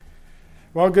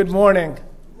Well, good morning.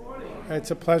 Good morning.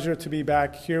 It's a pleasure to be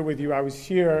back here with you. I was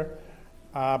here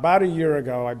about a year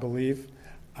ago, I believe.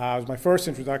 It was my first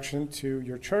introduction to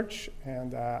your church,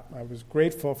 and I was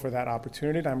grateful for that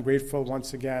opportunity. And I'm grateful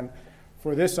once again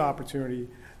for this opportunity.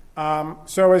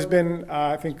 So as been,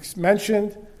 I think,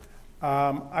 mentioned,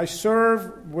 I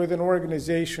serve with an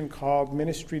organization called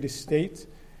Ministry to State.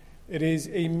 It is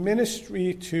a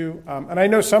ministry to, and I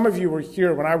know some of you were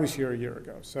here when I was here a year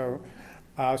ago, so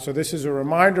this is a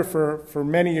reminder for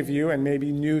many of you and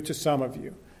maybe new to some of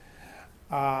you.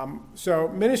 So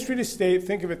Ministry to State,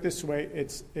 think of it this way,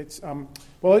 it's a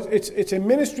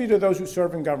ministry to those who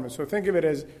serve in government. So think of it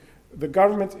as the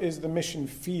government is the mission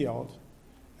field,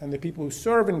 and the people who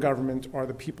serve in government are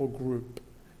the people group,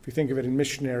 if you think of it in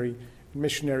missionary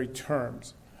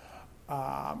terms.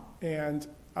 So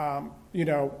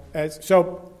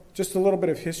just a little bit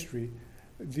of history.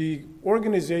 The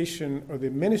organization or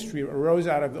the ministry arose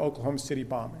out of the Oklahoma City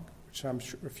bombing, which I'm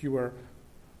sure if you were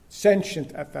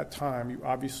sentient at that time, you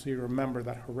obviously remember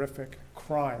that horrific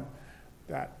crime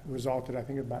that resulted, I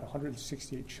think, in about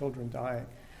 168 children dying.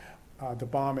 The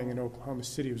bombing in Oklahoma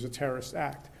City was a terrorist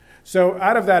act. So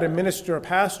out of that, a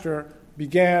pastor,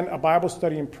 began a Bible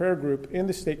study and prayer group in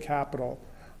the state capitol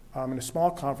in a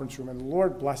small conference room, and the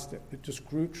Lord blessed it. It just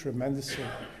grew tremendously.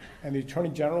 And the Attorney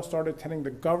General started attending,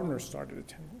 the governor started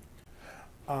attending.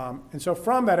 And so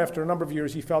from that, after a number of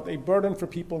years, he felt a burden for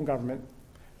people in government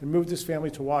and moved his family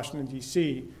to Washington,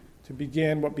 D.C. to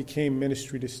begin what became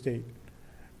Ministry to State.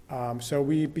 So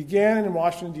we began in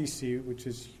Washington, D.C., which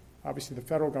is obviously the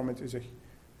federal government is a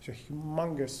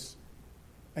humongous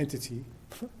entity.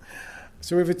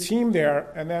 So we have a team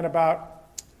there, and then about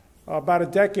a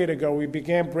decade ago, we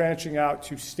began branching out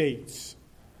to states.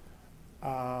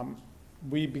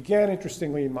 We began,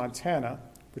 interestingly, in Montana,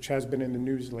 which has been in the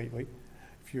news lately,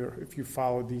 if you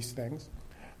follow these things,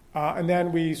 and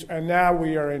now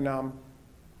we are in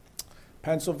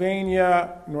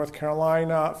Pennsylvania, North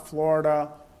Carolina,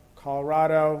 Florida,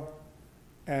 Colorado,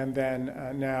 and then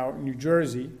now New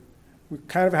Jersey. We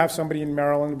kind of have somebody in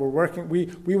Maryland. We're working.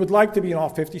 We would like to be in all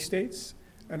 50 states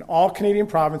and all Canadian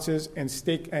provinces and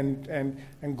state and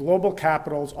global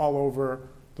capitals all over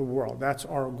the world. That's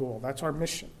our goal. That's our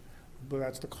mission.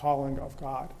 That's the calling of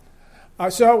God.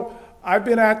 So I've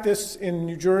been at this in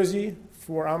New Jersey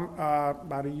for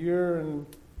about a year and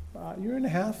a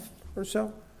half or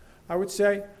so, I would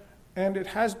say, and it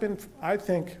has been, I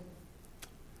think,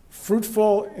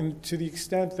 fruitful to the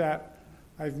extent that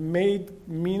I've made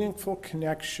meaningful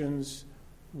connections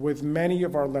with many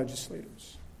of our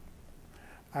legislators.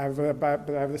 I have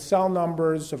the cell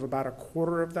numbers of about a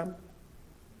quarter of them,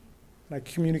 and I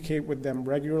communicate with them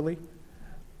regularly.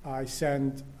 I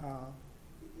send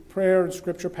prayer and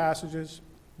scripture passages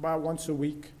about once a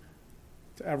week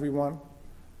to everyone.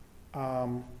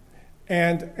 And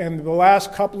the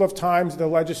last couple of times the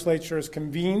legislature has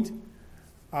convened,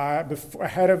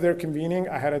 ahead of their convening,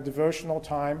 I had a devotional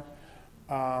time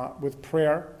with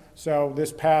prayer. So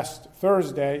this past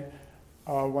Thursday,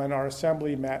 when our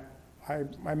assembly met,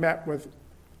 I met with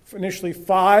initially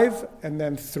 5 and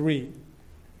then 3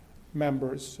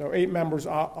 members. So 8 members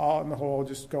all in the whole,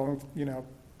 just going,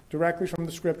 directly from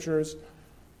the scriptures,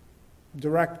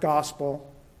 direct gospel,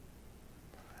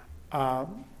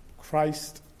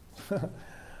 Christ,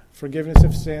 forgiveness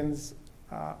of sins,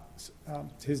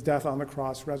 his death on the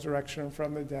cross, resurrection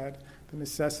from the dead, the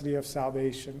necessity of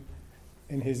salvation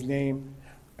in his name,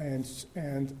 and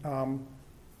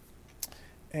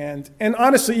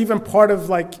honestly, even part of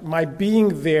like my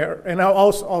being there, and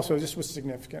also this was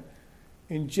significant.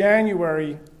 In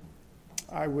January,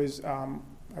 I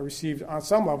received on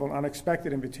some level an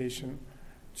unexpected invitation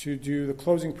to do the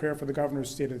closing prayer for the governor's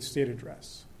State of the State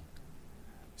address.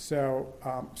 So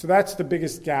that's the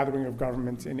biggest gathering of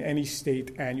government in any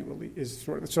state annually. Is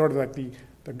sort of like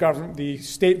the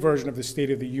state version of the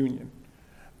State of the Union.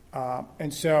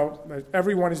 And so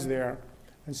everyone is there.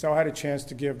 And so I had a chance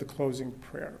to give the closing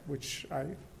prayer, which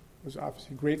I was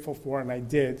obviously grateful for, and I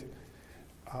did.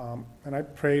 And I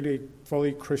prayed a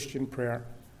fully Christian prayer,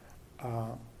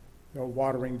 no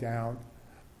watering down,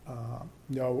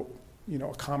 no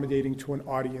accommodating to an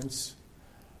audience.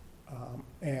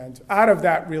 And out of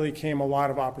that really came a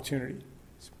lot of opportunity.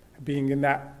 Being in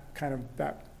that kind of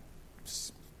that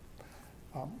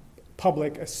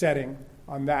public setting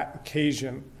on that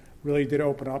occasion really did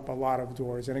open up a lot of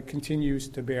doors, and it continues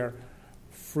to bear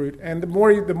fruit. And the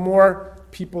more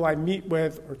people I meet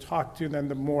with or talk to, then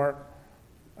the more,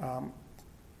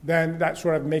 then that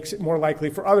sort of makes it more likely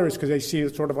for others because they see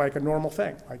it sort of like a normal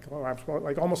thing,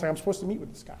 almost like I'm supposed to meet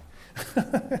with this guy.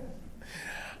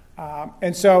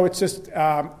 And so it's just,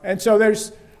 and so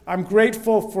there's, I'm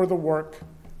grateful for the work.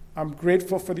 I'm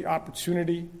grateful for the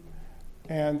opportunity.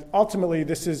 And ultimately,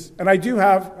 this is, and I do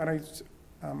have,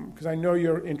 because I know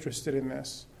you're interested in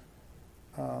this,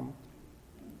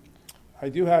 I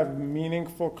do have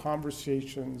meaningful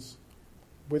conversations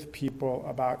with people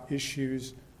about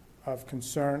issues of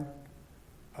concern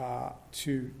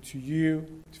to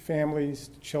you, to families,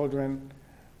 to children.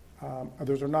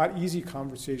 Those are not easy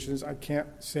conversations. I can't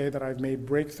say that I've made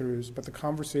breakthroughs, but the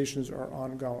conversations are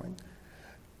ongoing.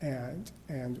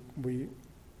 And we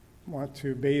want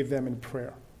to bathe them in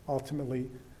prayer. Ultimately,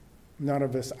 none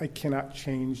of us, I cannot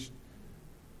change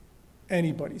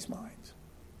anybody's mind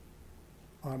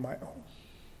on my own.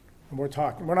 And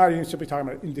we're not even simply talking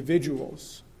about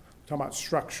individuals, we're talking about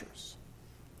structures,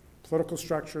 political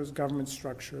structures, government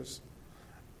structures,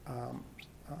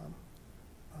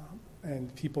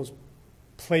 and people's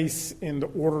place in the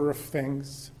order of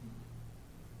things.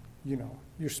 You know,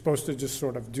 you're supposed to just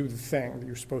sort of do the thing that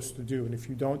you're supposed to do, and if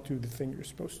you don't do the thing you're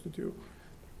supposed to do,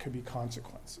 there could be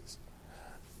consequences.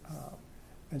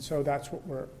 And so that's what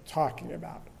we're talking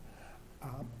about.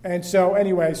 And so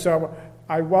anyway, so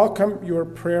I welcome your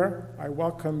prayer. I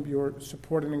welcome your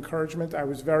support and encouragement. I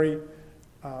was very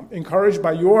encouraged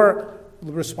by your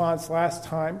response last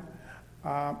time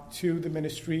to the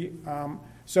ministry.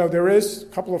 So there is a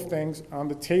couple of things. On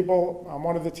the table, on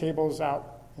one of the tables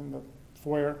out in the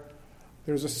foyer,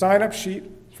 there's a sign-up sheet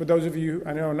for those of you,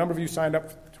 I know a number of you signed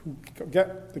up to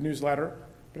get the newsletter,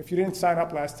 but if you didn't sign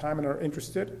up last time and are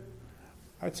interested,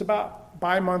 it's about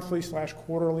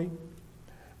bi-monthly/quarterly.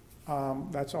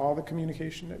 That's all the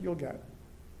communication that you'll get.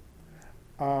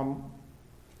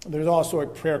 There's also a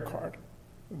prayer card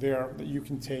there that you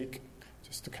can take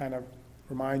just to kind of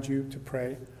remind you to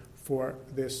pray for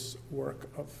this work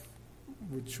of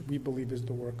which we believe is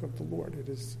the work of the Lord. It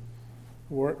is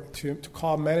work to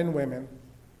call men and women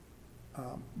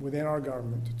within our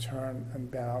government to turn and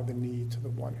bow the knee to the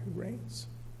one who reigns.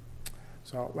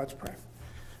 So let's pray.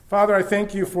 Father, I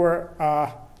thank you for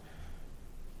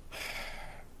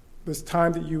this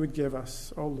time that you would give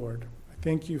us, oh Lord. I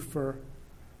thank you for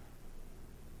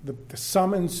the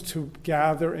summons to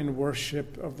gather in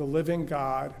worship of the living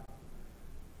God,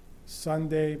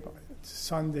 Sunday by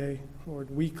Sunday, Lord,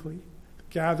 weekly, the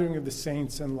gathering of the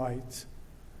saints in light,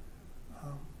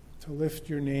 to lift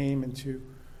your name and to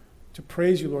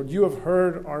praise you, Lord. You have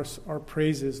heard our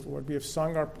praises, Lord. We have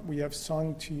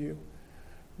sung to you.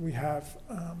 We have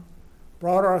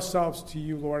brought ourselves to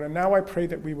you, Lord. And now I pray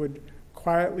that we would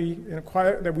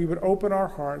that we would open our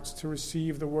hearts to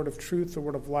receive the word of truth, the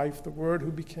word of life, the word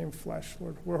who became flesh,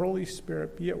 Lord. Where Holy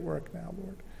Spirit, be at work now,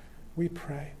 Lord. We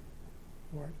pray,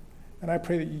 Lord. And I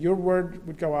pray that your word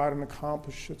would go out and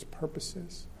accomplish its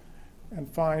purposes and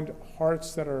find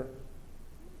hearts that are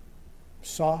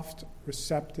soft,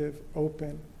 receptive,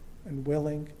 open, and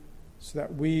willing, so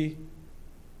that we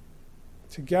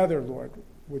together, Lord,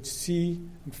 would see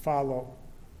and follow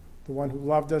the one who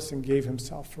loved us and gave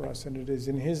himself for us. And it is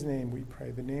in his name we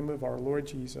pray, the name of our Lord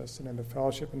Jesus, and in the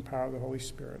fellowship and power of the Holy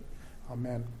Spirit.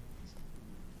 Amen.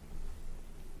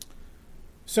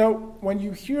 So when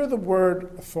you hear the word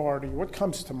authority, what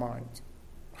comes to mind?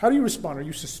 How do you respond? Are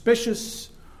you suspicious?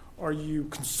 Are you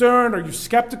concerned? Are you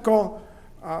skeptical?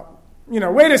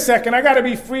 Wait a second, I got to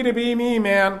be free to be me,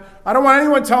 man. I don't want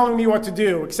anyone telling me what to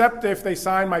do, except if they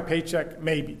sign my paycheck,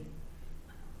 maybe.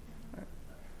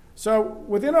 So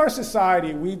within our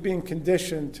society, we've been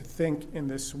conditioned to think in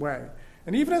this way.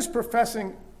 And even as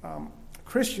professing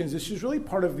Christians, this is really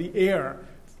part of the air.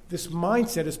 This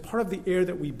mindset is part of the air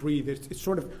that we breathe. It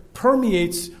sort of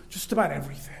permeates just about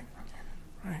everything,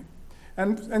 right?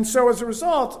 And so as a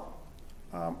result,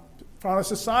 on a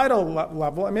societal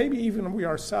level, and maybe even we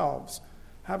ourselves,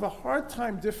 have a hard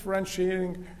time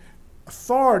differentiating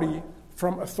authority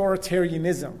from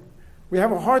authoritarianism. We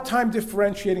have a hard time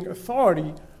differentiating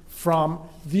authority from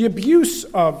the abuse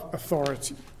of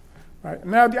authority. Right?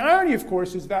 Now, the irony, of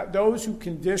course, is that those who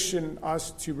condition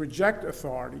us to reject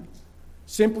authority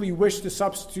simply wish to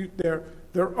substitute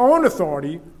their own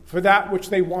authority for that which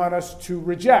they want us to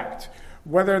reject,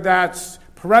 whether that's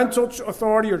parental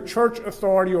authority or church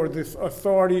authority or the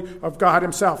authority of God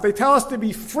himself. They tell us to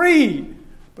be free,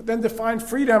 but then define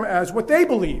freedom as what they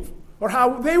believe or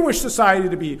how they wish society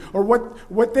to be, or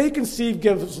what they conceive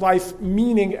gives life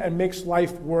meaning and makes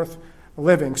life worth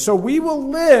living. So we will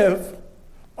live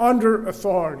under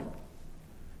authority.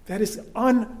 That is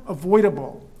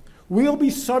unavoidable. We'll be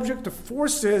subject to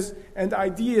forces and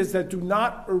ideas that do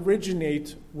not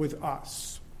originate with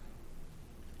us.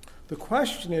 The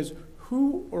question is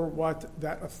who or what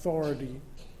that authority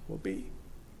will be.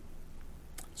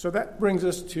 So that brings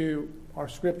us to our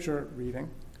scripture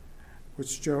reading,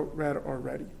 which Joe read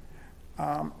already,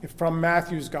 from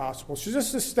Matthew's gospel. So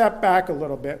just to step back a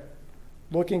little bit,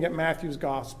 looking at Matthew's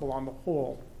gospel on the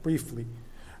whole, briefly.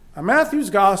 Matthew's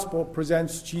gospel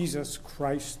presents Jesus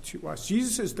Christ to us.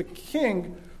 Jesus is the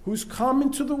King who's come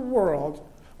into the world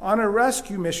on a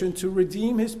rescue mission to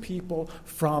redeem his people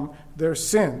from their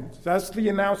sins. That's the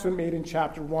announcement made in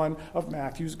chapter 1 of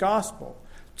Matthew's gospel.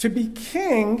 To be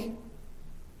king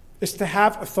is to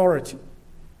have authority.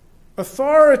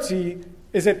 Authority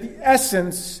is at the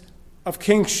essence of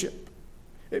kingship.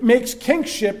 It makes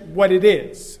kingship what it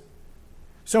is.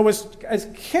 So as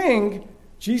king,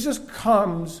 Jesus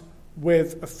comes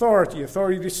with authority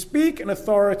to speak and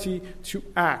authority to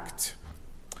act.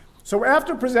 So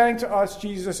after presenting to us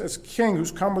Jesus as king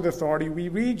who's come with authority, we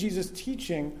read Jesus'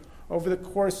 teaching over the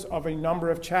course of a number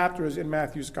of chapters in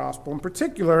Matthew's gospel. In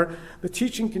particular, the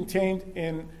teaching contained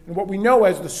in what we know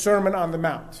as the Sermon on the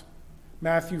Mount,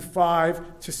 Matthew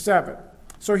 5 to 7.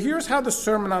 So here's how the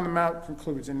Sermon on the Mount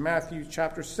concludes in Matthew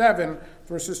chapter 7,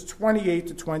 verses 28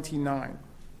 to 29.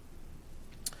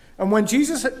 And when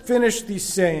Jesus had finished these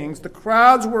sayings, the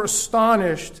crowds were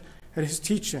astonished at his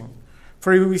teaching,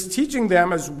 for he was teaching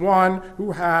them as one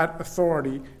who had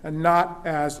authority and not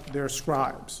as their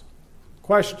scribes.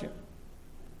 Question: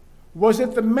 was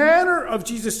it the manner of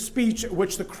Jesus' speech at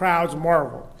which the crowds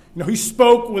marveled? He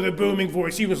spoke with a booming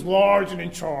voice. He was large and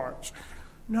in charge.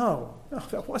 No,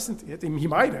 that wasn't it. He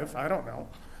might have, I don't know.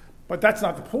 But that's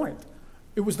not the point.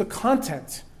 It was the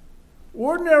content.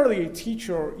 Ordinarily, a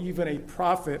teacher or even a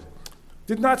prophet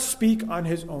did not speak on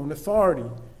his own authority.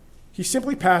 He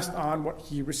simply passed on what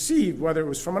he received, whether it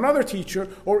was from another teacher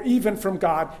or even from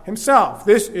God himself.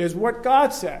 This is what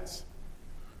God says.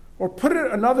 Or put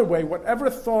it another way, whatever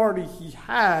authority he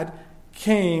had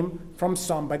came from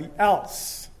somebody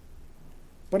else.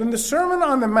 But in the Sermon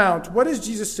on the Mount, what does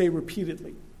Jesus say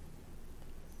repeatedly?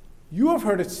 You have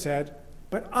heard it said,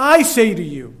 but I say to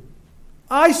you.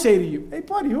 I say to you. Hey,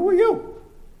 buddy, who are you?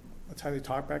 That's how they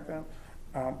talk back then.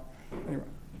 Anyway,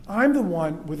 I'm the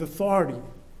one with authority.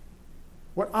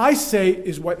 What I say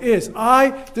is what is.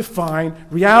 I define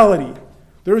reality.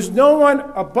 There is no one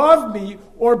above me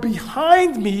or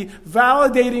behind me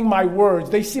validating my words.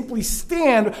 They simply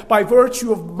stand by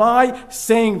virtue of my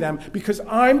saying them because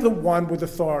I'm the one with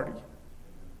authority.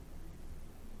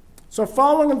 So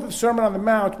following the Sermon on the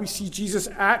Mount, we see Jesus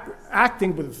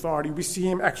acting with authority. We see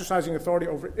him exercising authority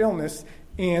over illness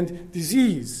and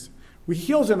disease. He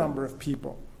heals a number of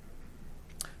people.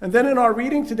 And then in our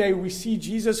reading today, we see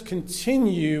Jesus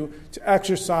continue to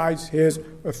exercise his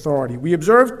authority. We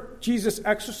observe Jesus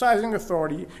exercising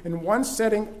authority in one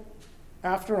setting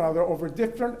after another over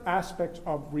different aspects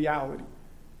of reality.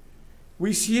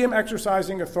 We see him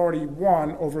exercising authority,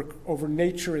 1, over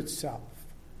nature itself,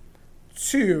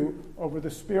 2, over the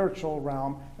spiritual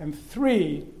realm, and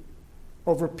 3,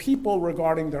 over people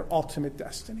regarding their ultimate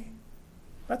destiny.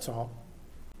 That's all.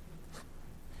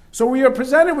 So we are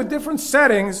presented with different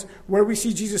settings where we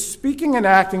see Jesus speaking and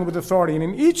acting with authority. And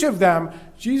in each of them,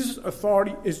 Jesus'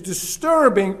 authority is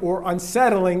disturbing or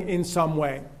unsettling in some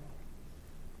way.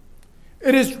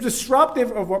 It is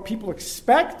disruptive of what people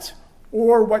expect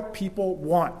or what people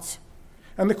want.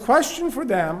 And the question for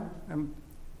them, and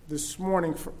this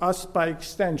morning for us by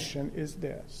extension, is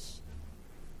this.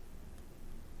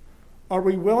 Are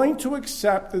we willing to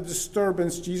accept the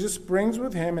disturbance Jesus brings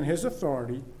with him and his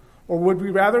authority, or would we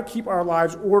rather keep our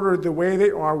lives ordered the way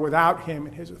they are without him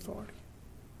and his authority?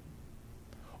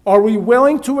 Are we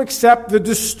willing to accept the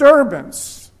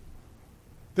disturbance,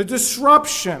 the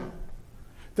disruption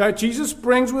that Jesus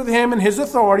brings with him and his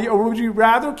authority, or would we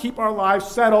rather keep our lives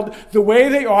settled the way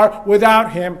they are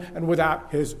without him and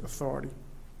without his authority?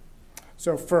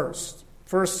 So first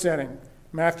setting,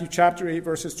 Matthew chapter 8,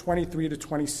 verses 23 to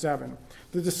 27.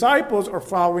 The disciples are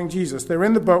following Jesus. They're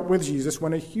in the boat with Jesus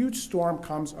when a huge storm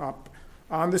comes up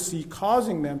on the sea,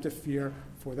 causing them to fear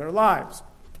for their lives.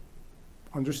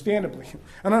 Understandably.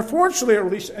 And unfortunately, or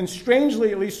at least, and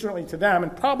strangely, at least certainly to them,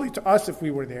 and probably to us if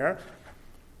we were there,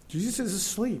 Jesus is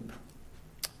asleep.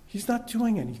 He's not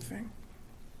doing anything.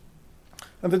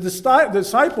 And the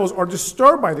disciples are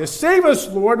disturbed by this. Save us,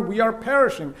 Lord, we are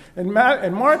perishing. In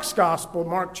Mark's gospel,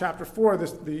 Mark chapter 4,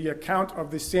 the account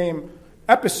of the same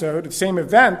episode, the same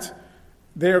event,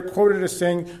 they are quoted as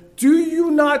saying, do you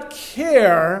not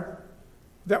care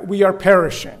that we are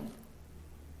perishing?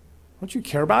 Don't you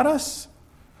care about us?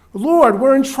 Lord,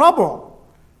 we're in trouble.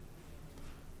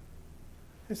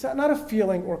 Is that not a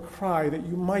feeling or cry that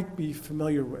you might be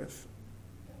familiar with?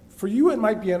 For you, it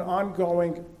might be an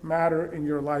ongoing matter in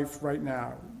your life right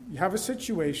now. You have a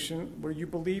situation where you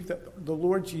believe that the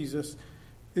Lord Jesus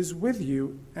is with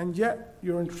you, and yet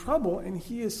you're in trouble, and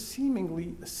he is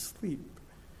seemingly asleep.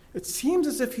 It seems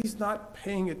as if he's not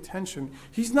paying attention.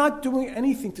 He's not doing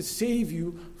anything to save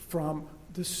you from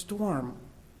the storm.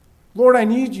 Lord, I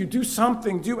need you. Do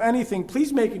something. Do anything.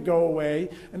 Please make it go away.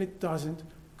 And it doesn't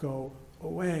go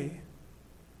away.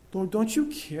 Lord, don't you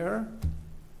care?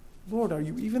 Lord, are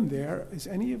you even there? Is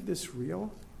any of this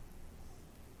real?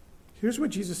 Here's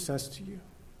what Jesus says to you.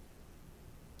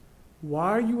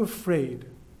 Why are you afraid,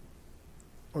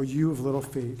 O you of little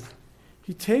faith?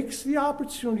 He takes the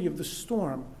opportunity of the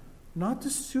storm not to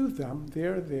soothe them,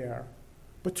 they're there,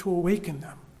 but to awaken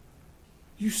them.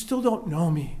 You still don't know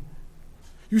me.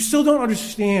 You still don't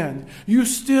understand. You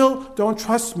still don't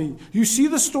trust me. You see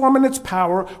the storm and its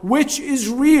power, which is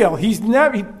real.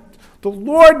 The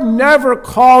Lord never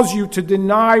calls you to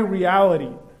deny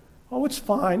reality. Oh, it's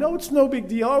fine. Oh, it's no big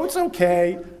deal. Oh, it's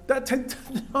okay.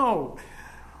 No.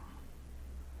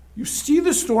 You see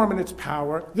the storm and its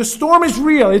power. The storm is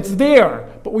real. It's there.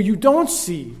 But what you don't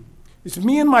see is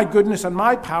me and my goodness and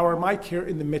my power and my care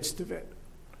in the midst of it.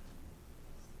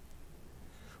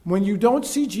 When you don't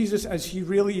see Jesus as he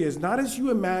really is, not as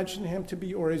you imagine him to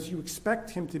be or as you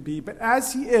expect him to be, but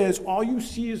as he is, all you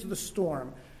see is the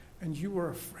storm, and you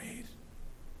are afraid.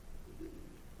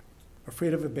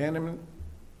 Afraid of abandonment,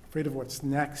 afraid of what's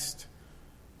next,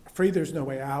 afraid there's no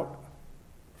way out,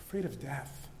 afraid of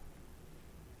death.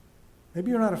 Maybe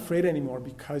you're not afraid anymore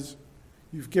because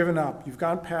you've given up. You've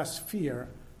gone past fear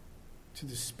to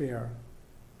despair.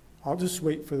 I'll just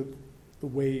wait for the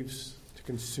waves to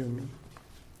consume me.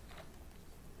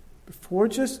 Before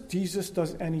Jesus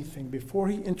does anything, before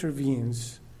he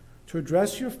intervenes to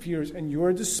address your fears and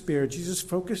your despair, Jesus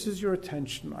focuses your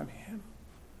attention on him.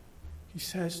 He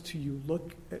says to you,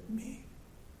 look at me.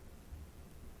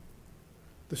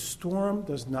 The storm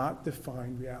does not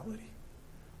define reality.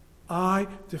 I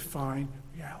define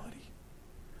reality.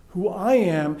 Who I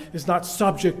am is not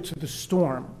subject to the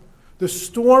storm. The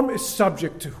storm is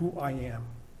subject to who I am.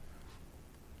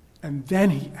 And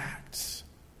then he acts.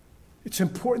 It's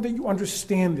important that you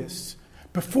understand this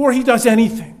before he does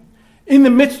anything, in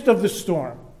the midst of the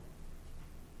storm.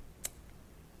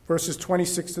 Verses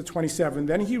 26 to 27,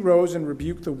 then he rose and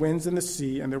rebuked the winds and the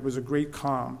sea, and there was a great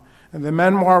calm. And the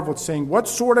men marveled, saying, what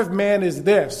sort of man is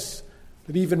this,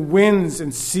 that even winds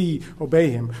and sea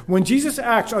obey him? When Jesus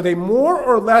acts, are they more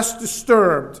or less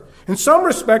disturbed? In some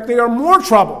respect, they are more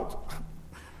troubled.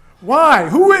 Why?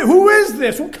 Who is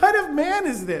this? What kind of man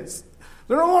is this?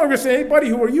 They're no longer saying, hey, buddy,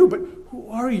 who are you? But who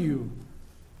are you?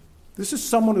 This is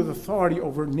someone with authority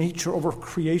over nature, over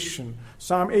creation.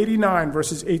 Psalm 89,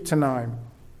 verses 8 to 9.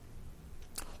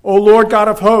 O Lord God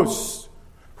of hosts,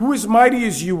 who is mighty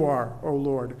as you are, O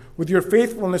Lord, with your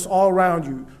faithfulness all around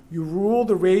you. You rule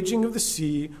the raging of the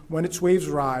sea. When its waves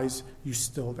rise, you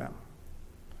still them.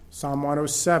 Psalm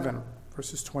 107,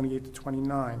 verses 28 to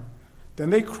 29. Then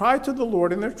they cried to the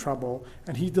Lord in their trouble,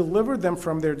 and he delivered them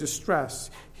from their distress.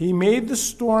 He made the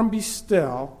storm be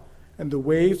still, and the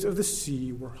waves of the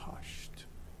sea were hushed.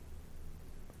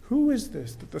 Who is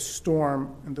this that the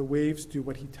storm and the waves do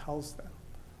what he tells them?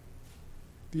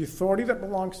 The authority that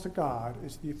belongs to God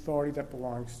is the authority that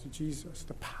belongs to Jesus.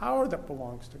 The power that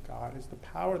belongs to God is the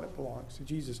power that belongs to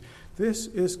Jesus. This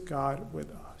is God with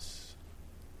us.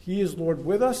 He is Lord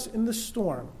with us in the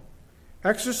storm,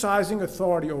 exercising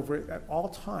authority over it at all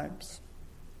times,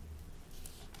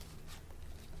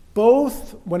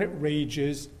 both when it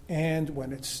rages and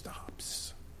when it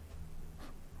stops.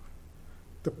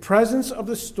 The presence of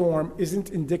the storm isn't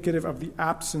indicative of the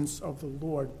absence of the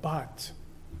Lord, but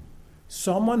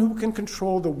someone who can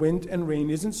control the wind and rain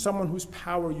isn't someone whose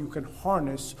power you can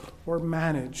harness or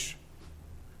manage.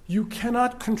 You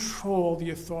cannot control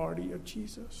the authority of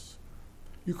Jesus.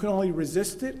 You can only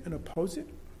resist it and oppose it,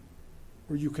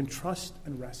 or you can trust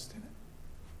and rest in it.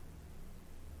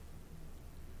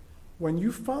 When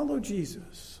you follow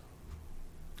Jesus,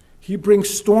 he brings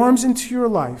storms into your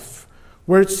life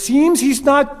where it seems he's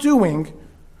not doing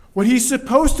what he's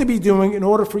supposed to be doing in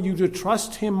order for you to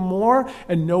trust him more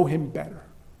and know him better.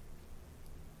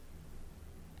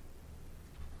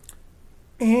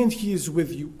 And he is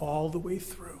with you all the way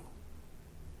through.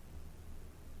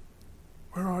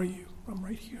 Where are you? I'm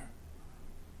right here.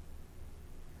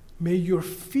 May your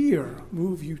fear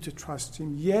move you to trust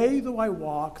him. Yea, though I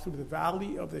walk through the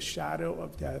valley of the shadow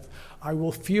of death, I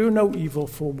will fear no evil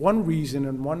for one reason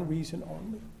and one reason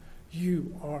only.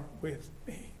 You are with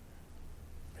me.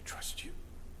 I trust you.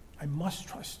 I must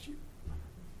trust you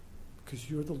because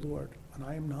you're the Lord and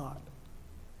I am not.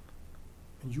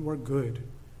 And you are good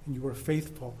and you are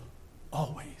faithful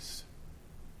always.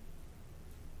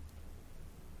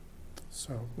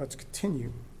 So let's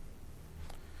continue.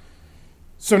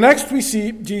 So next we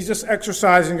see Jesus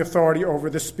exercising authority over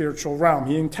the spiritual realm.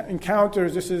 He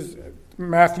encounters, this is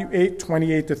Matthew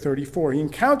 8:28-34. He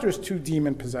encounters 2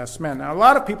 demon-possessed men. Now, a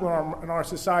lot of people in our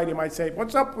society might say,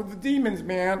 what's up with the demons,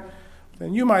 man?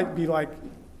 Then you might be like,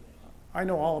 I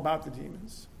know all about the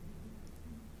demons.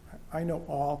 I know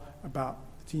all about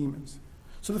the demons.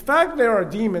 So the fact that there are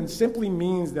demons simply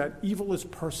means that evil is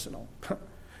personal,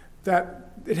 that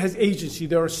it has agency.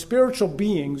 There are spiritual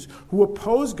beings who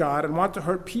oppose God and want to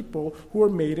hurt people who are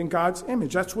made in God's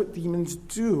image. That's what demons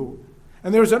do.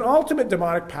 And there's an ultimate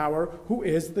demonic power who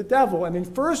is the devil. And in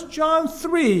 1 John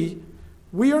 3,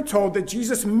 we are told that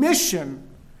Jesus' mission,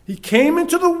 he came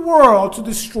into the world to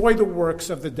destroy the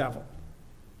works of the devil.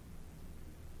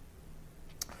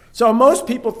 So most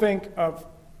people think of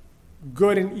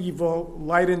good and evil,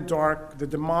 light and dark, the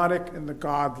demonic and the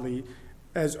godly,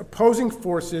 as opposing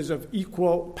forces of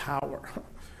equal power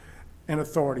and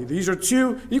authority. These are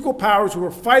 2 equal powers who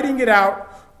are fighting it out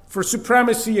for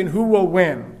supremacy and who will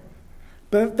win.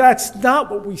 But that's not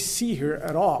what we see here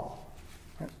at all.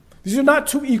 These are not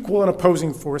 2 equal and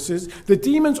opposing forces. The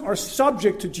demons are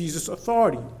subject to Jesus'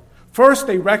 authority. First,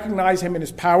 they recognize him in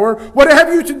his power. What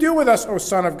have you to do with us, O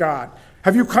Son of God?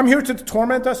 Have you come here to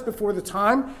torment us before the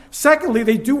time? Secondly,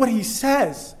 they do what he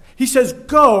says. He says,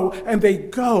 go, and they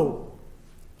go.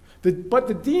 But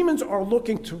the demons are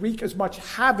looking to wreak as much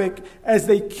havoc as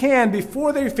they can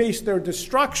before they face their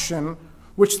destruction,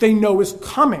 which they know is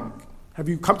coming. Have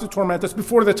you come to torment us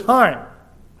before the time?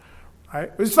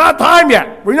 Right? It's not time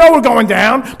yet. We know we're going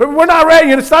down, but we're not ready,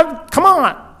 and it's not, come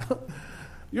on.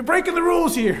 You're breaking the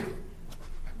rules here.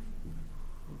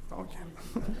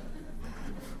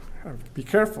 Be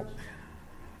careful.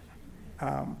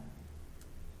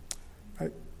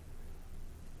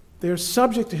 They're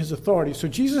subject to his authority. So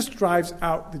Jesus drives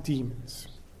out the demons.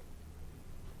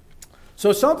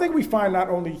 So something we find not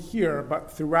only here,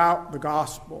 but throughout the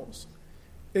Gospels,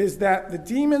 is that the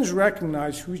demons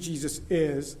recognize who Jesus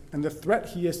is and the threat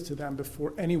he is to them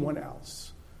before anyone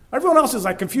else. Everyone else is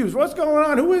like confused. What's going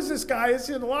on? Who is this guy? Is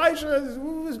it Elijah?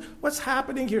 What's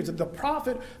happening here? Is it the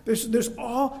prophet? There's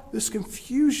all this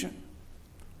confusion.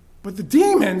 But the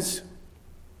demons,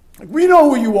 like, we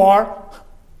know who you are,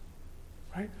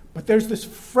 right? But there's this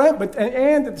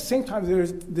and at the same time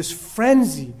there's this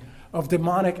frenzy of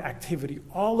demonic activity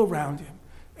all around him,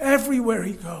 everywhere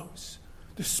he goes.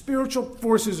 The spiritual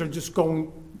forces are just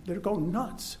going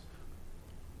nuts.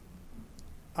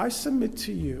 I submit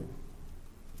to you,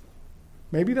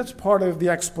 maybe that's part of the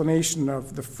explanation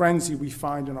of the frenzy we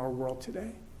find in our world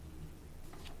today.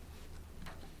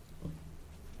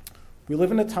 We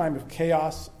live in a time of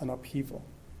chaos and upheaval,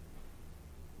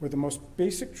 where the most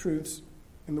basic truths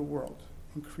in the world,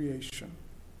 in creation,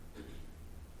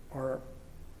 are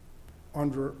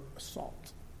under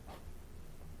assault.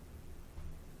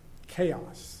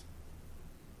 Chaos.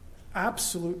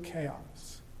 Absolute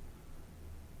chaos.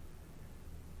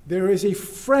 There is a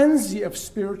frenzy of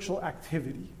spiritual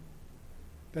activity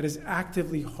that is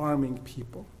actively harming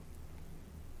people.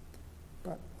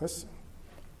 But listen,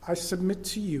 I submit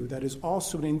to you that is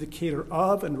also an indicator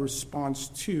of and response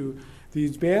to the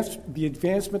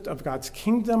advancement of God's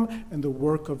kingdom and the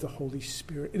work of the Holy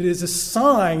Spirit. It is a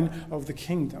sign of the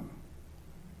kingdom.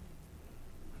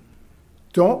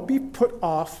 Don't be put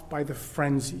off by the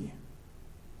frenzy.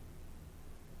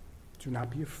 Do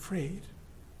not be afraid.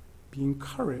 Be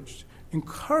encouraged.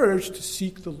 Encouraged to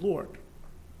seek the Lord.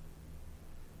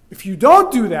 If you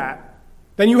don't do that,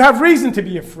 then you have reason to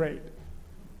be afraid.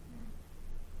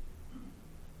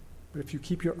 But if you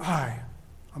keep your eye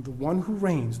on the one who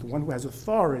reigns, the one who has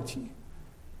authority,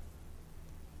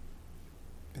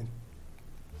 then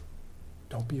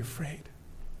don't be afraid.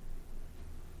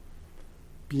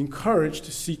 Be encouraged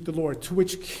to seek the Lord. To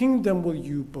which kingdom will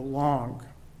you belong?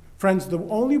 Friends, the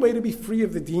only way to be free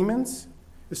of the demons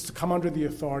is to come under the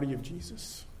authority of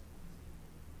Jesus.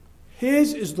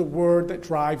 His is the word that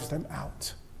drives them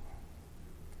out.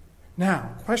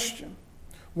 Now, question.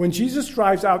 When Jesus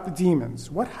drives out the demons,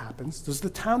 what happens? Does the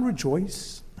town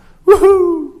rejoice?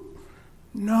 Woohoo!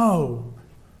 No.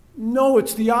 No,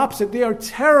 it's the opposite. They are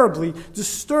terribly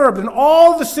disturbed, and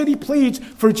all the city pleads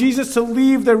for Jesus to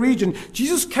leave their region.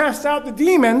 Jesus casts out the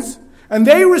demons, and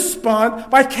they respond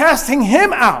by casting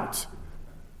him out.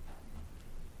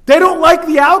 They don't like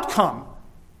the outcome.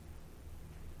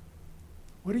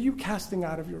 What are you casting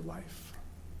out of your life?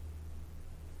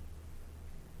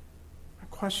 A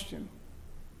question.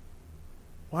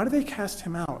 Why do they cast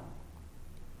him out?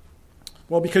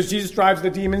 Well, because Jesus drives the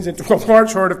demons into a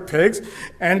large herd of pigs,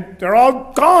 and they're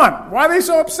all gone. Why are they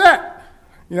so upset?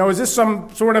 Is this some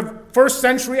sort of first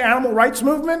century animal rights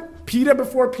movement? PETA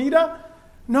before PETA?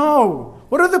 No.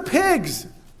 What are the pigs?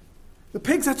 The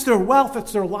pigs, that's their wealth,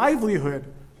 that's their livelihood.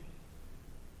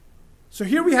 So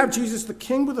here we have Jesus, the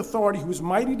king with authority, who is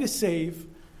mighty to save,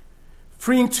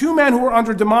 freeing two men who were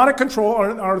under demonic control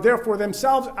and are therefore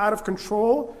themselves out of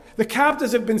control. The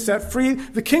captives have been set free.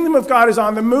 The kingdom of God is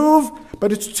on the move,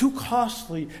 but it's too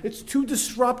costly. It's too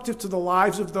disruptive to the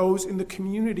lives of those in the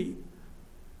community.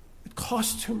 It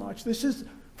costs too much.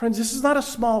 Friends, this is not a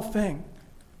small thing.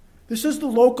 This is the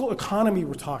local economy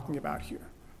we're talking about here,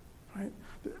 right?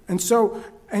 And so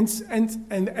they're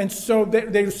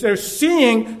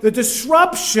seeing the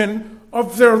disruption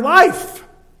of their life.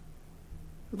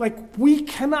 Like, we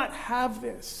cannot have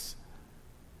this.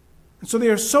 And so they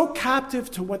are so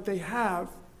captive to what they have,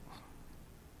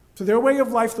 to their way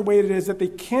of life the way it is, that they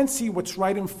can't see what's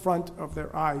right in front of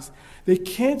their eyes. They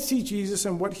can't see Jesus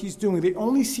and what he's doing. They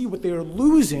only see what they are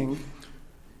losing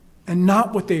and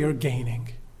not what they are gaining.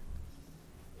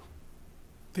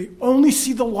 They only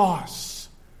see the loss,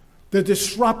 the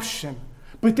disruption,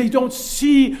 but they don't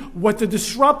see what the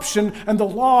disruption and the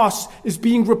loss is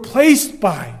being replaced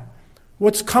by,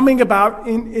 what's coming about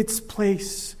in its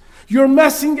place. You're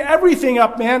messing everything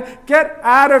up, man. Get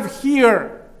out of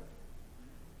here.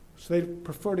 So they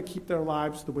prefer to keep their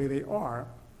lives the way they are,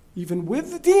 even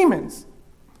with the demons,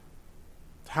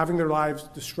 having their lives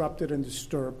disrupted and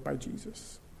disturbed by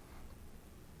Jesus.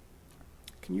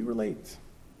 Can you relate?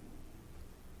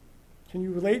 Can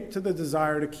you relate to the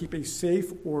desire to keep a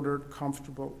safe, ordered,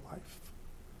 comfortable life?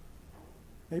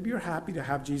 Maybe you're happy to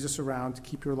have Jesus around to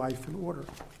keep your life in order.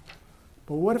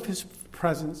 But what if his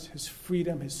presence, his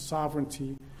freedom, his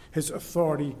sovereignty, his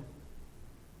authority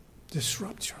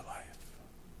disrupts your life?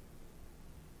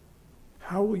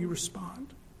 How will you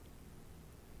respond?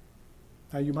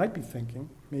 Now you might be thinking,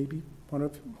 maybe one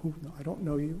of who I don't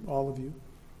know you, all of you.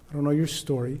 I don't know your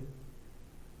story.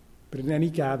 But in any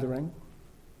gathering,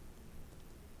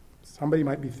 somebody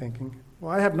might be thinking,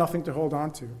 well, I have nothing to hold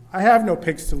on to. I have no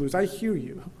pigs to lose. I hear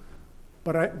you.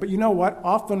 But you know what?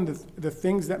 Often the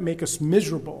things that make us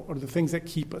miserable are the things that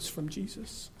keep us from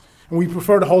Jesus. And we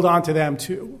prefer to hold on to them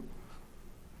too.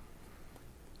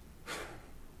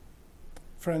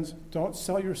 Friends, don't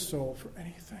sell your soul for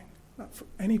anything, not for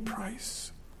any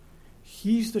price.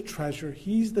 He's the treasure.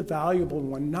 He's the valuable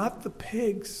one, not the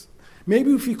pigs.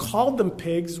 Maybe if we called them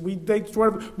pigs,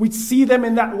 we'd see them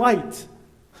in that light.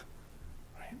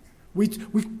 We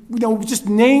just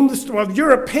name the story. Well,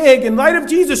 you're a pig. In light of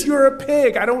Jesus, you're a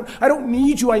pig. I don't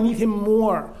need you. I need him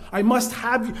more. I must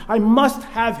have you. I must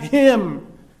have him.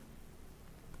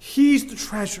 He's the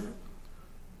treasure.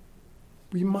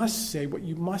 We must say what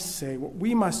you must say. What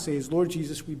we must say is, Lord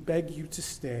Jesus, we beg you to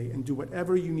stay and do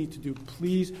whatever you need to do.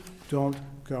 Please don't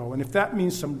go. And if that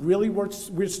means some really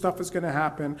weird stuff is going to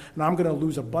happen and I'm going to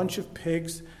lose a bunch of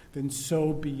pigs, then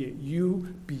so be it.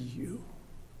 You be you.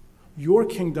 Your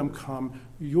kingdom come,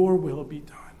 your will be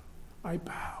done. I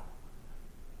bow.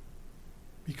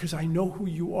 Because I know who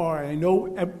you are. I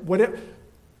know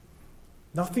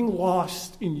nothing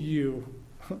lost in you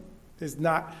is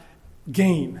not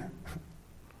gain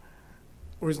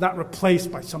or is not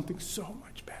replaced by something so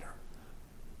much better.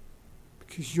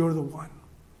 Because you're the one.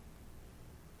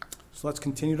 So let's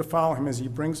continue to follow him as he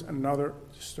brings another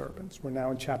disturbance. We're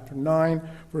now in chapter 9,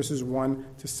 verses 1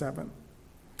 to 7.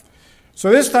 So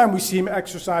this time we see him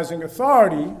exercising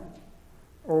authority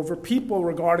over people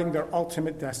regarding their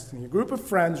ultimate destiny. A group of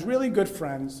friends, really good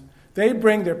friends, they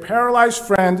bring their paralyzed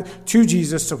friend to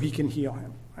Jesus so he can heal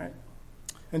him. Right?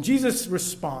 And Jesus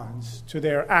responds to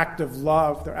their act of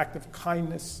love, their act of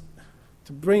kindness,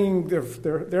 to bringing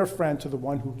their friend to the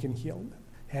one who can heal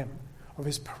him of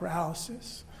his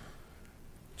paralysis.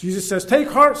 Jesus says, "Take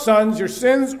heart, sons, your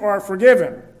sins are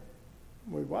forgiven."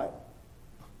 Wait, what?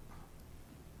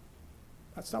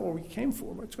 That's not what we came for.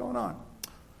 What's going on?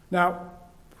 Now,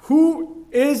 who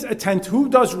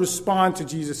does respond to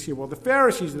Jesus here? Well, the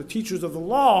Pharisees, the teachers of the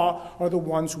law, are the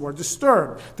ones who are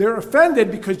disturbed. They're offended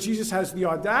because Jesus has the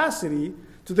audacity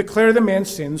to declare the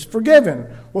man's sins forgiven.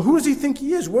 Well, who does he think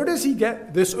he is? Where does he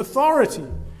get this authority?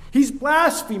 He's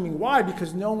blaspheming. Why?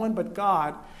 Because no one but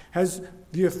God has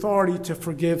the authority to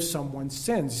forgive someone's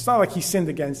sins. It's not like he sinned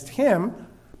against him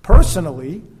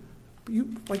personally.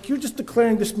 You're just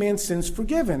declaring this man's sins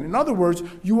forgiven. In other words,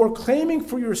 you are claiming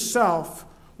for yourself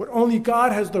what only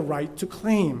God has the right to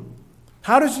claim.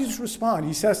 How does Jesus respond?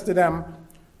 He says to them,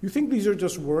 "You think these are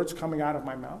just words coming out of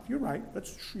my mouth? You're right.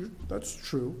 That's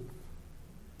true.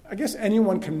 I guess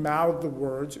anyone can mouth the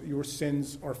words, 'Your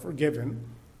sins are forgiven.'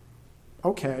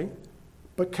 Okay.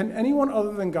 But can anyone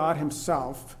other than God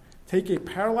himself take a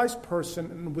paralyzed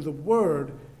person and with a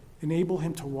word enable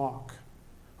him to walk?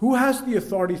 Who has the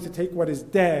authority to take what is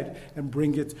dead and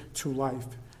bring it to life?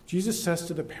 Jesus says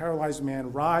to the paralyzed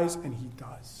man, rise, and he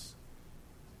does.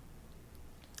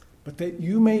 But that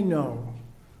you may know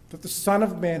that the Son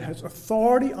of Man has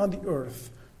authority on the earth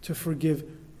to forgive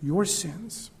your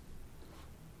sins.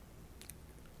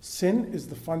 Sin is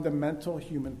the fundamental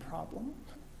human problem.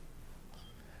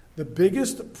 The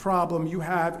biggest problem you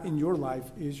have in your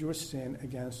life is your sin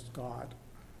against God.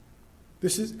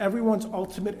 This is everyone's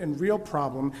ultimate and real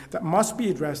problem that must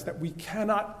be addressed, that we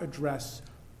cannot address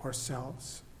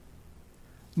ourselves.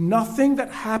 Nothing that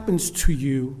happens to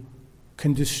you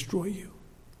can destroy you.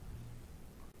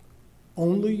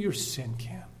 Only your sin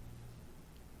can.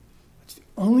 That's the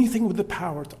only thing with the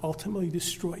power to ultimately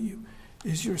destroy you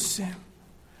is your sin.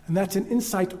 And that's an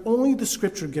insight only the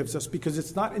Scripture gives us, because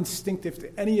it's not instinctive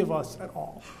to any of us at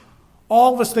all.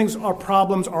 All of us think our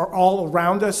problems are all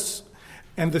around us,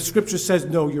 and the Scripture says,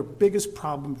 no, your biggest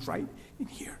problem is right in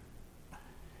here.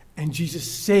 And Jesus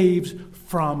saves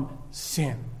from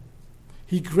sin.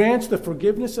 He grants the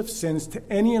forgiveness of sins to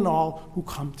any and all who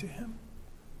come to him.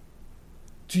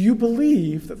 Do you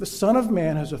believe that the Son of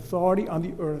Man has authority on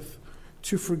the earth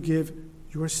to forgive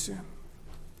your sin?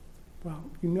 Well,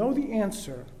 you know the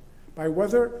answer by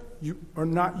whether you or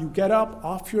not you get up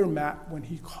off your mat when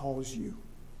he calls you.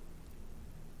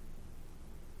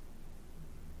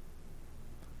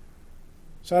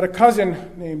 So I had a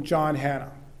cousin named John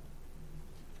Hanna.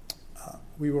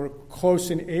 We were close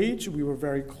in age. We were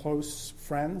very close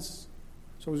friends.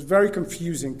 So it was very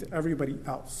confusing to everybody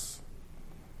else.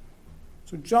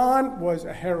 So John was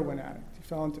a heroin addict. He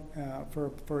fell into,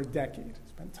 for a decade.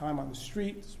 Spent time on the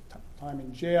street, time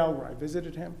in jail where I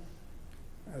visited him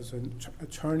as an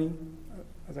attorney,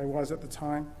 as I was at the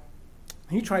time.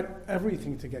 He tried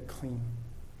everything to get clean.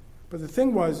 But the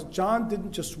thing was, John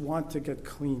didn't just want to get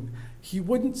clean. He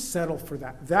wouldn't settle for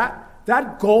that.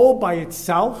 That goal by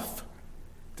itself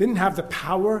didn't have the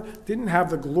power, didn't have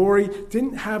the glory,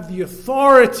 didn't have the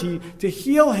authority to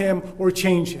heal him or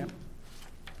change him.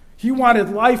 He wanted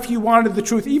life, he wanted the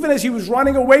truth. Even as he was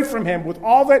running away from him with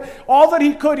all that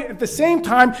he could, at the same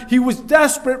time, he was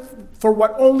desperate for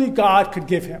what only God could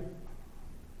give him.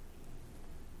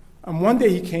 And one day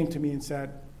he came to me and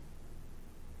said,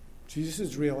 Jesus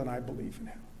is real and I believe in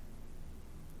him.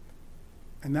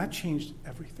 And that changed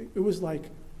everything. It was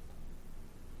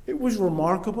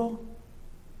remarkable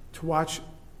to watch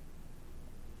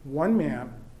one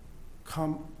man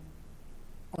come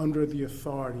under the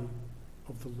authority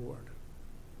of the Lord.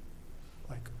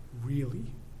 Really.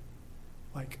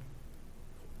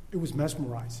 It was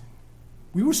mesmerizing.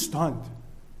 We were stunned,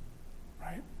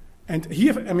 right? And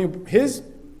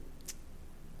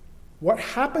what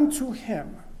happened to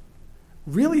him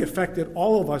really affected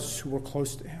all of us who were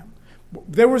close to him.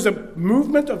 There was a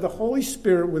movement of the Holy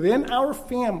Spirit within our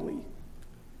family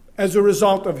as a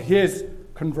result of his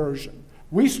conversion.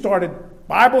 We started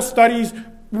Bible studies.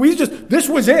 This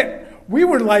was it.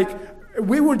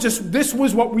 This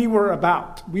was what we were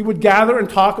about. We would gather and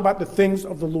talk about the things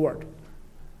of the Lord.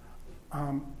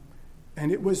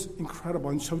 And it was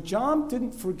incredible. And so John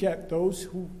didn't forget those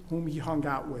whom he hung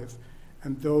out with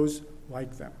and those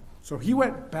like them. So he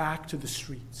went back to the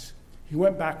streets. He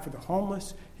went back for the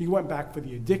homeless. He went back for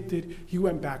the addicted. He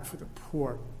went back for the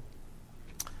poor.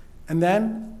 And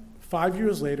then, 5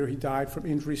 years later, he died from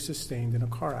injuries sustained in a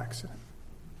car accident.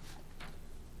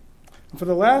 And for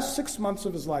the last 6 months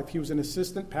of his life, he was an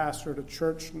assistant pastor at a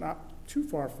church not too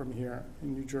far from here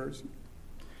in New Jersey.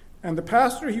 And the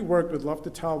pastor he worked with loved to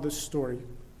tell this story,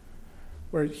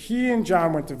 where he and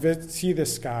John went to see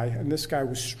this guy, and this guy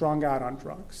was strung out on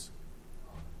drugs.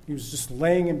 He was just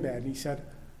laying in bed, and he said,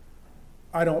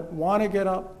 I don't want to get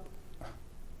up,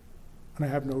 and I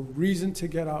have no reason to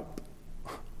get up,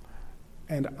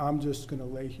 and I'm just going to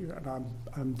lay here, and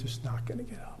I'm just not going to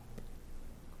get up.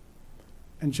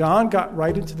 And John got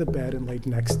right into the bed and laid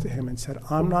next to him and said,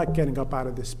 I'm not getting up out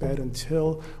of this bed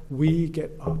until we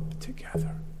get up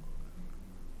together.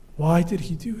 Why did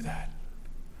he do that?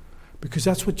 Because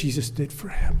that's what Jesus did for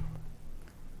him.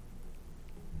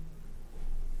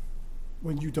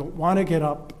 When you don't want to get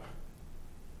up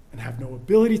and have no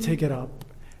ability to get up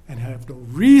and have no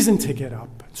reason to get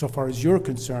up, so far as you're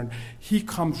concerned, he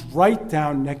comes right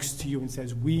down next to you and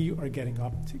says, we are getting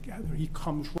up together. He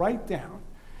comes right down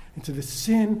into the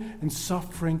sin and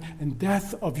suffering and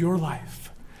death of your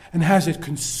life and has it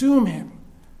consume him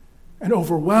and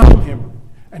overwhelm him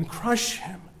and crush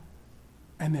him.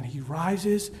 And then he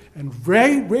rises and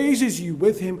raises you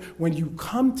with him when you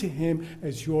come to him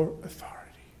as your authority.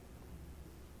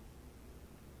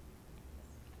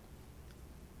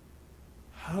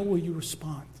 How will you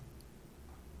respond?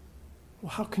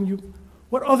 Well,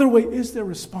 What other way is there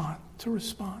to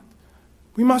respond?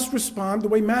 We must respond the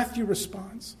way Matthew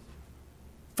responds.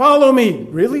 Follow me.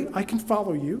 Really? I can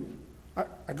follow you?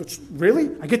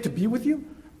 Really? I get to be with you?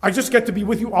 I just get to be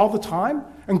with you all the time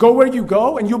and go where you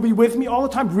go and you'll be with me all the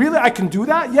time? Really? I can do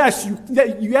that? Yes, you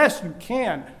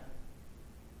can.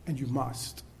 And you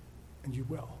must. And you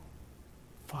will.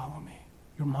 Follow me.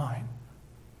 You're mine.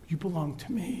 You belong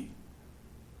to me.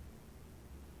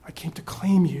 I came to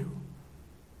claim you.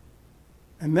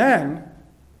 And then,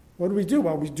 what do?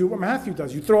 Well, we do what Matthew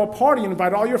does. You throw a party and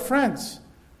invite all your friends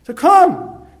to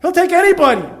come. He'll take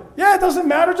anybody. Yeah, it doesn't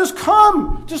matter. Just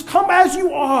come. Just come as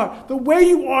you are, the way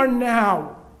you are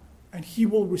now. And he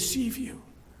will receive you.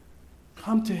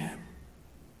 Come to him.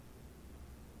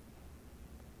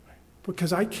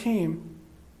 Because I came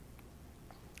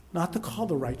not to call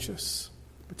the righteous,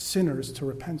 but sinners to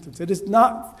repentance. It is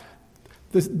not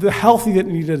the healthy that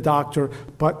need a doctor,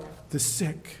 but the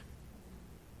sick.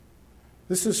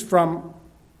 This is from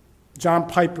John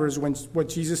Piper's What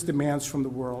Jesus Demands from the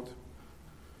World.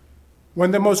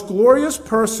 When the most glorious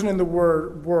person in the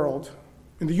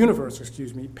universe,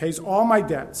 pays all my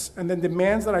debts and then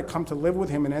demands that I come to live with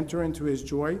him and enter into his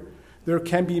joy, there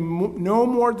can be no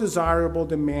more desirable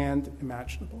demand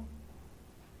imaginable.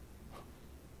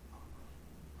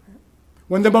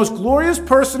 When the most glorious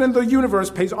person in the universe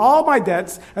pays all my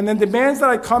debts and then demands that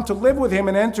I come to live with him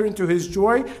and enter into his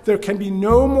joy, there can be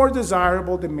no more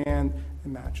desirable demand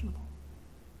imaginable.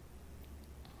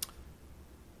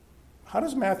 How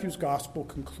does Matthew's gospel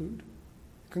conclude?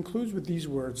 It concludes with these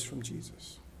words from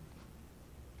Jesus.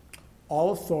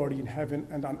 All authority in heaven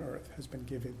and on earth has been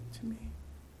given to me.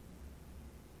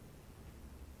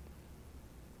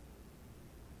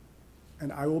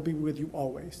 And I will be with you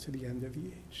always to the end of the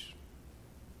age.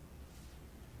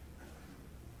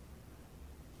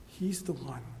 He's the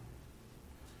one.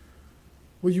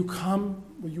 Will you come?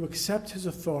 Will you accept his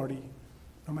authority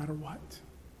no matter what?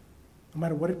 No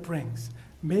matter what it brings?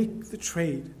 Make the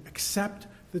trade. Accept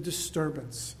the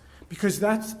disturbance. Because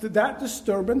that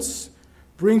disturbance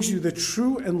brings you the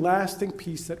true and lasting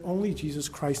peace that only Jesus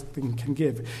Christ can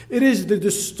give. It is the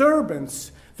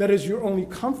disturbance that is your only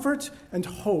comfort and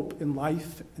hope in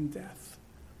life and death.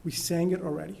 We sang it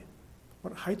already.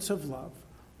 What heights of love,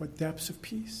 what depths of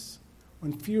peace.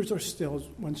 When fears are stilled,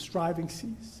 when striving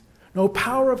cease. No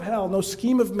power of hell, no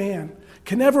scheme of man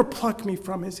can ever pluck me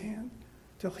from his hand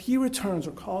till he returns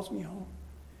or calls me home.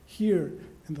 Here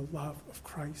in the love of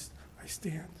Christ I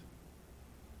stand.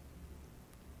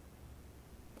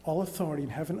 All authority in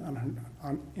heaven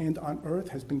and on earth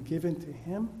has been given to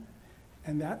him,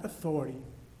 and that authority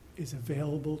is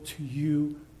available to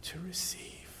you to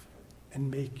receive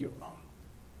and make your own.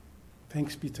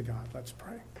 Thanks be to God. Let's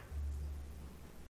pray.